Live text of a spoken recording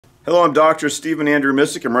Hello, I'm Dr. Stephen Andrew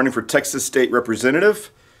Missick. I'm running for Texas State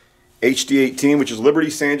Representative, HD18, which is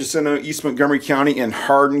Liberty, San Jacinto, East Montgomery County, and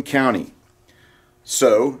Hardin County.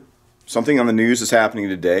 So, something on the news that's happening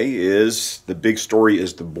today is, the big story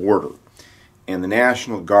is the border and the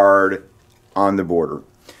National Guard on the border.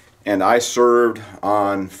 And I served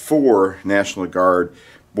on 4 National Guard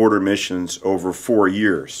border missions over 4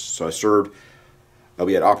 years. So I served,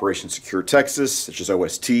 we had Operation Secure Texas, which is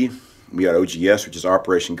OST. We had OGS, which is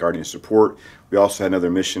Operation Guardian Support. We also had another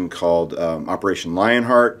mission called Operation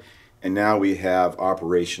Lionheart, and now we have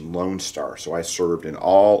Operation Lone Star. So I served in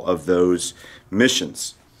all of those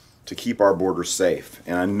missions to keep our border safe.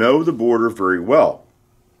 And I know the border very well.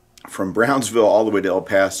 From Brownsville all the way to El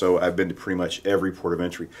Paso, I've been to pretty much every port of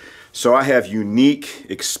entry. So I have unique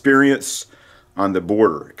experience on the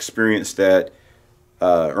border, experience that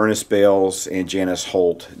Ernest Bales and Janice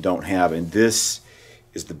Holt don't have. And this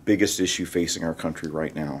is the biggest issue facing our country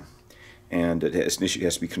right now, and it's an issue that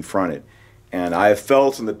has to be confronted. And I have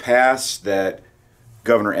felt in the past that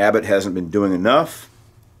Governor Abbott hasn't been doing enough,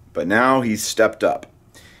 but now he's stepped up.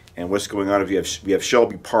 And what's going on is we have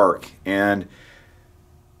Shelby Park, and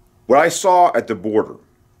what I saw at the border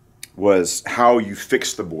was how you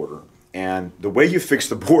fix the border. And the way you fix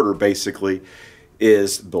the border basically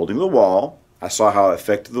is building the wall. I saw how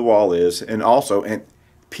effective the wall is, and also, and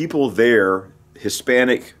people there,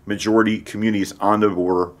 Hispanic majority communities on the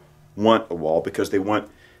border, want a wall because they want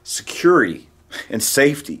security and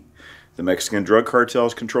safety. The Mexican drug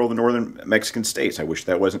cartels control the northern Mexican states. I wish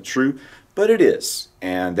that wasn't true, but it is.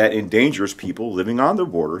 And that endangers people living on the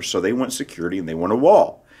border, so they want security and they want a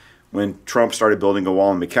wall. When Trump started building a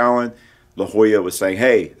wall in McAllen, La Jolla was saying,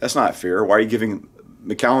 hey, that's not fair. Why are you giving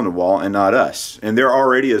McAllen a wall and not us? And there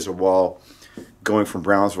already is a wall going from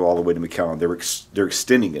Brownsville all the way to McAllen. They're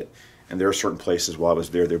extending it. And there are certain places while I was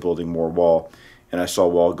there, they're building more wall. And I saw a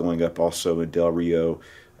wall going up also in Del Rio,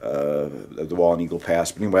 the wall in Eagle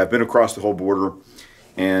Pass. But anyway, I've been across the whole border,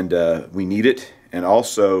 and we need it. And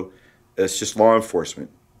also, it's just law enforcement.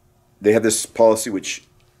 They have this policy which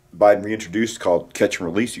Biden reintroduced called catch and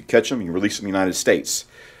release. You catch them, you release them in the United States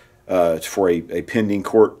for a pending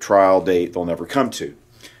court trial date they'll never come to,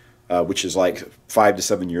 which is like 5 to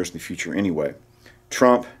 7 years in the future anyway.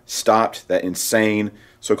 Trump stopped that insane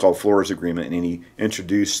so-called Flores Agreement, and he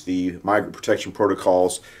introduced the migrant protection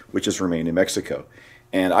protocols, which has remained in Mexico.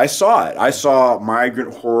 And I saw it. I saw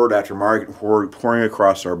migrant horde after migrant horde pouring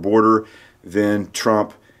across our border. Then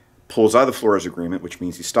Trump pulls out of the Flores Agreement, which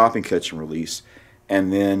means he's stopping catch and release,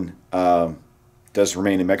 and then does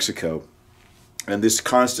remain in Mexico. And this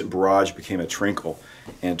constant barrage became a trickle.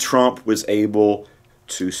 And Trump was able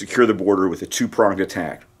to secure the border with a two-pronged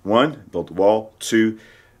attack. 1, build the wall. 2,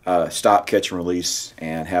 stop, catch, and release,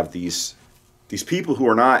 and have these people who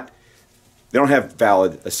are not, they don't have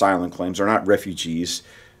valid asylum claims, they're not refugees,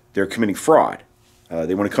 they're committing fraud.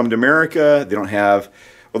 They want to come to America, they don't have,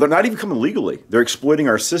 well, they're not even coming legally. They're exploiting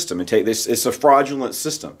our system and take this, it's a fraudulent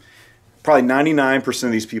system. Probably 99%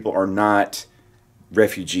 of these people are not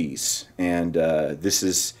refugees, and this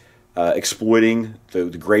is exploiting the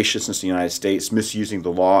graciousness of the United States, misusing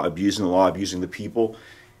the law, abusing the people.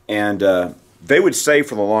 And they would say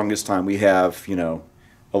for the longest time we have,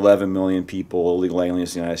 11 million people, illegal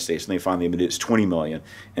aliens in the United States, and they finally admitted it's 20 million.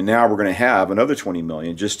 And now we're going to have another 20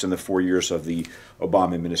 million just in the 4 years of the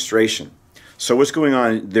Obama administration. So what's going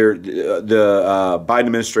on there? The Biden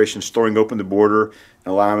administration is throwing open the border and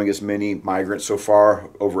allowing as many migrants so far,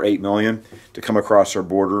 over 8 million, to come across our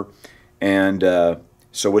border. And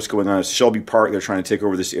so what's going on is Shelby Park, they're trying to take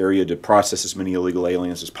over this area to process as many illegal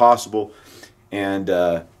aliens as possible. And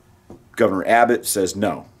Governor Abbott says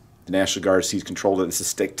no. The National Guard sees control of it. This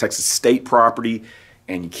is Texas state property,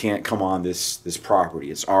 and you can't come on this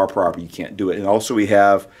property. It's our property. You can't do it. And also we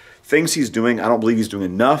have things he's doing. I don't believe he's doing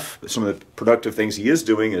enough. Some of the productive things he is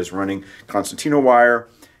doing is running concertina wire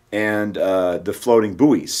and the floating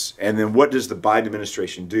buoys. And then what does the Biden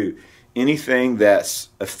administration do? Anything that's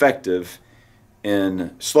effective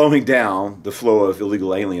in slowing down the flow of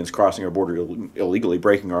illegal aliens crossing our border illegally,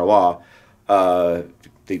 breaking our law,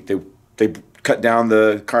 they cut down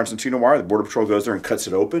the concertina wire. The Border Patrol goes there and cuts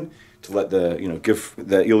it open to let give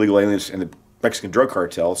the illegal aliens and the Mexican drug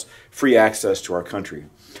cartels free access to our country.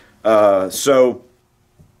 So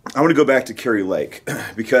I want to go back to Kari Lake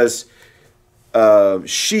because when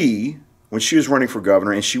she was running for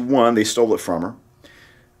governor and she won, they stole it from her.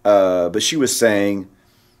 But she was saying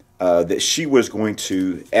that she was going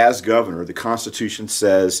to, as governor, the Constitution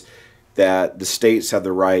says that the states have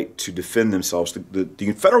the right to defend themselves.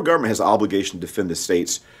 The federal government has an obligation to defend the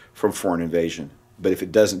states from foreign invasion. But if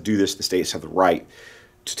it doesn't do this, the states have the right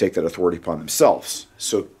to take that authority upon themselves.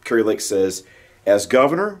 So Kari Lake says, as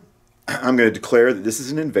governor, I'm going to declare that this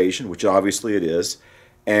is an invasion, which obviously it is,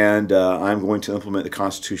 and I'm going to implement the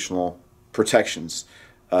constitutional protections,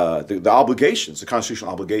 the obligations, the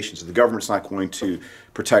constitutional obligations. If the government's not going to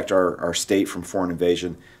protect our state from foreign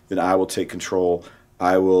invasion, then I will take control.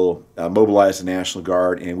 I will mobilize the National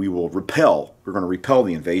Guard, and we will repel. We're going to repel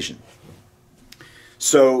the invasion.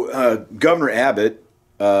 So Governor Abbott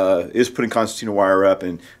is putting concertina wire up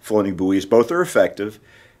and floating buoys. Both are effective,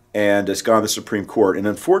 and it's gone to the Supreme Court. And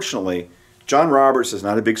unfortunately, John Roberts is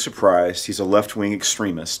not a big surprise. He's a left-wing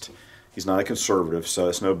extremist. He's not a conservative, so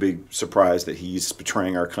it's no big surprise that he's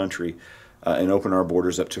betraying our country and opening our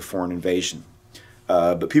borders up to foreign invasion.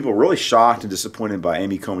 But people are really shocked and disappointed by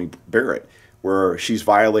Amy Coney Barrett, where she's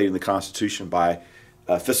violating the Constitution by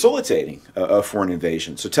facilitating a foreign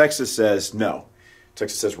invasion. So Texas says no.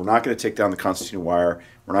 Texas says we're not going to take down the concertina wire.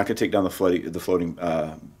 We're not going to take down the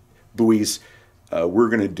floating buoys. We're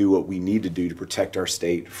going to do what we need to do to protect our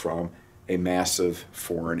state from a massive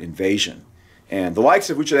foreign invasion. And the likes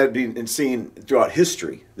of which had been seen throughout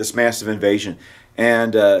history, this massive invasion,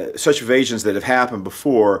 and such invasions that have happened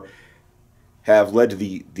before have led to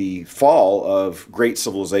the fall of great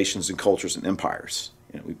civilizations and cultures and empires.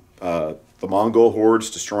 You know, the Mongol hordes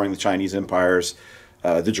destroying the Chinese empires,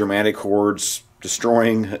 the Germanic hordes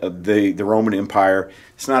destroying the Roman Empire.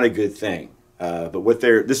 It's not a good thing. But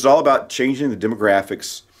this is all about changing the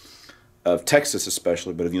demographics of Texas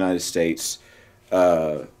especially, but of the United States,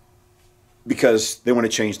 because they want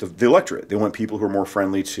to change the electorate. They want people who are more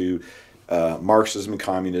friendly to Marxism and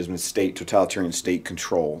communism and totalitarian state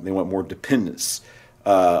control. They want more dependence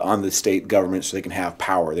on the state government so they can have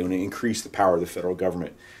power. They want to increase the power of the federal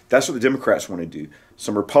government. That's what the Democrats want to do.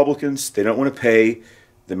 Some Republicans, they don't want to pay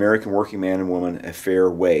the American working man and woman a fair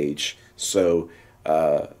wage. So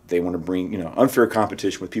they want to bring unfair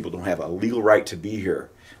competition with people who don't have a legal right to be here,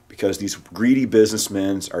 because these greedy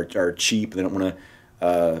businessmen are cheap. They don't want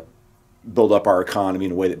to build up our economy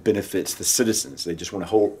in a way that benefits the citizens. They just want to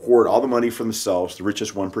hoard all the money for themselves, the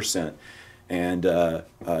richest 1%, and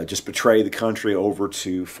just betray the country over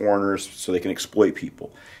to foreigners so they can exploit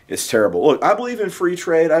people. It's terrible. Look, I believe in free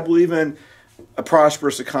trade. I believe in a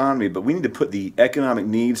prosperous economy, but we need to put the economic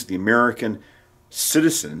needs of the American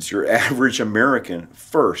citizens, your average American,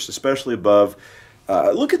 first, especially above.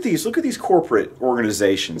 Look at these corporate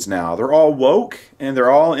organizations now. They're all woke, and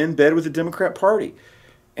they're all in bed with the Democrat Party.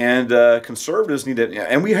 And conservatives need to,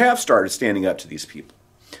 and we have started standing up to these people.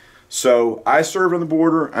 So I served on the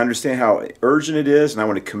border. I understand how urgent it is, and I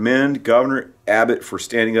want to commend Governor Abbott for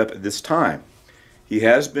standing up at this time. He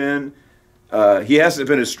hasn't been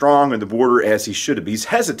as strong on the border as he should have. He's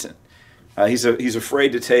hesitant. He's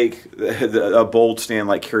afraid to take a bold stand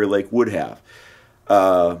like Kari Lake would have.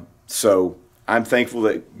 So I'm thankful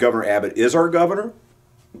that Governor Abbott is our governor.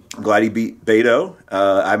 I'm glad he beat Beto.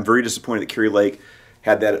 I'm very disappointed that Kari Lake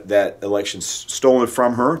had that election stolen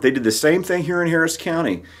from her. They did the same thing here in Harris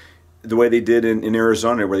County, the way they did in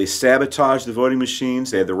Arizona, where they sabotaged the voting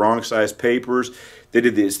machines. They had the wrong size papers. They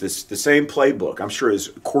did the same playbook. I'm sure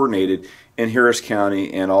is coordinated in Harris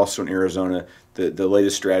County and also in Arizona. The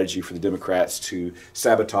latest strategy for the Democrats to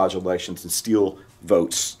sabotage elections and steal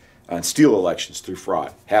votes and steal elections through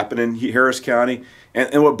fraud happened in Harris County.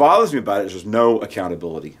 And what bothers me about it is there's no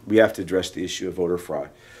accountability. We have to address the issue of voter fraud.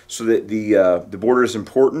 So that the border is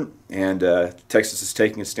important, and Texas is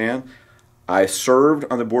taking a stand. I served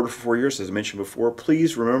on the border for 4 years, as I mentioned before.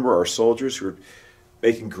 Please remember our soldiers who are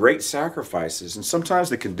making great sacrifices, and sometimes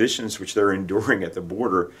the conditions which they're enduring at the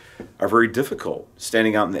border are very difficult.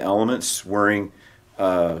 Standing out in the elements, wearing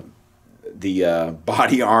the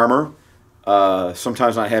body armor,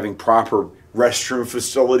 sometimes not having proper restroom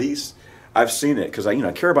facilities. I've seen it because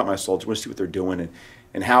I care about my soldiers. I want to see what they're doing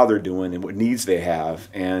and how they're doing and what needs they have.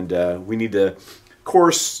 And we need to, of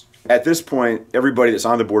course, at this point, everybody that's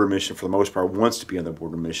on the border mission for the most part wants to be on the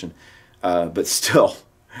border mission, but still,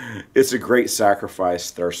 it's a great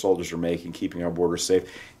sacrifice that our soldiers are making, keeping our borders safe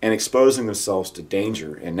and exposing themselves to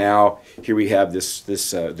danger. And now here we have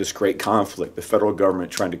this great conflict: the federal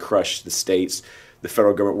government trying to crush the states, the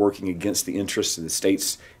federal government working against the interests of the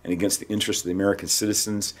states and against the interests of the American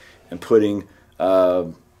citizens, and putting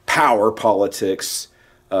power politics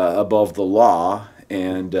above the law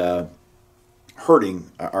and hurting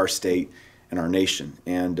our state and our nation.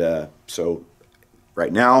 And so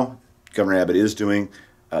right now, Governor Abbott is doing,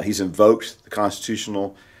 he's invoked the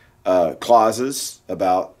constitutional clauses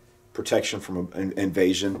about protection from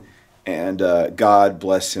invasion, and God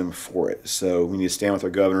bless him for it. So we need to stand with our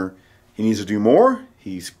governor. He needs to do more.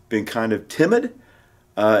 He's been kind of timid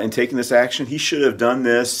in taking this action. He should have done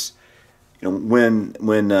this when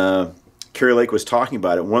Kari Lake was talking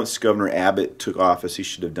about it, once Governor Abbott took office, he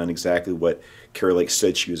should have done exactly what Kari Lake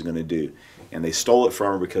said she was going to do. And they stole it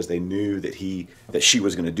from her because they knew that she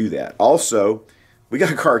was going to do that. Also, we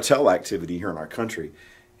got cartel activity here in our country.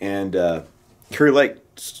 And Kari Lake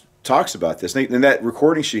talks about this. And that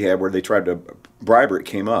recording she had where they tried to bribe her, it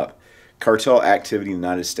came up. Cartel activity in the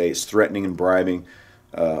United States, threatening and bribing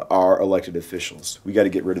our elected officials. We got to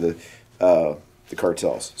get rid of the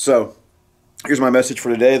cartels. So here's my message for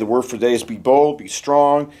today. The word for today is be bold, be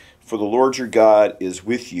strong, for the Lord your God is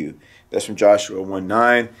with you. That's from Joshua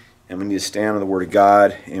 1:9. And we need to stand on the word of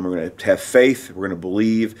God, and we're going to have faith, we're going to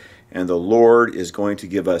believe, and the Lord is going to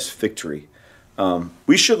give us victory.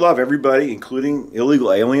 We should love everybody, including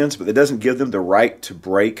illegal aliens, but that doesn't give them the right to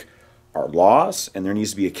break our laws, and there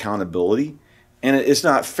needs to be accountability. And it's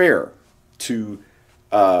not fair to,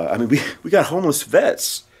 we got homeless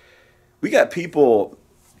vets. We got people,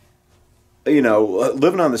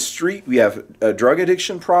 living on the street. We have a drug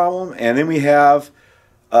addiction problem, and then we have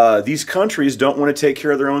these countries don't want to take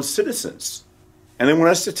care of their own citizens, and they want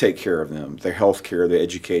us to take care of them, their health care, their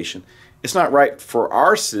education. It's not right for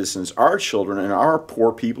our citizens, our children, and our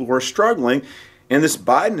poor people who are struggling in this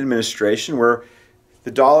Biden administration where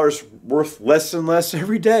the dollar's worth less and less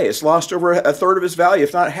every day. It's lost over a third of its value,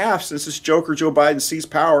 if not half, since this joker Joe Biden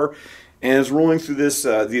seized power and is ruling through this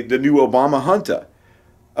the new Obama junta.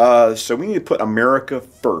 So we need to put America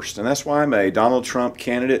first, and that's why I'm a Donald Trump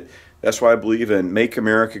candidate. That's why I believe in Make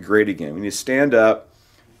America Great Again. We need to stand up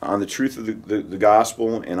on the truth of the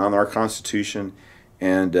gospel and on our Constitution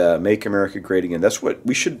and make America great again. That's what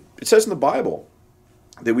we should, it says in the Bible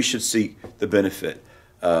that we should seek the benefit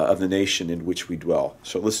of the nation in which we dwell.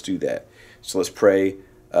 So let's do that. So let's pray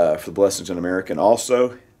for the blessings on America. And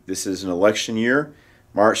also, this is an election year,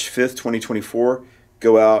 March 5th, 2024.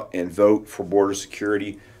 Go out and vote for border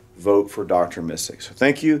security. Vote for Dr. Missick. So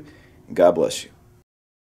thank you, and God bless you.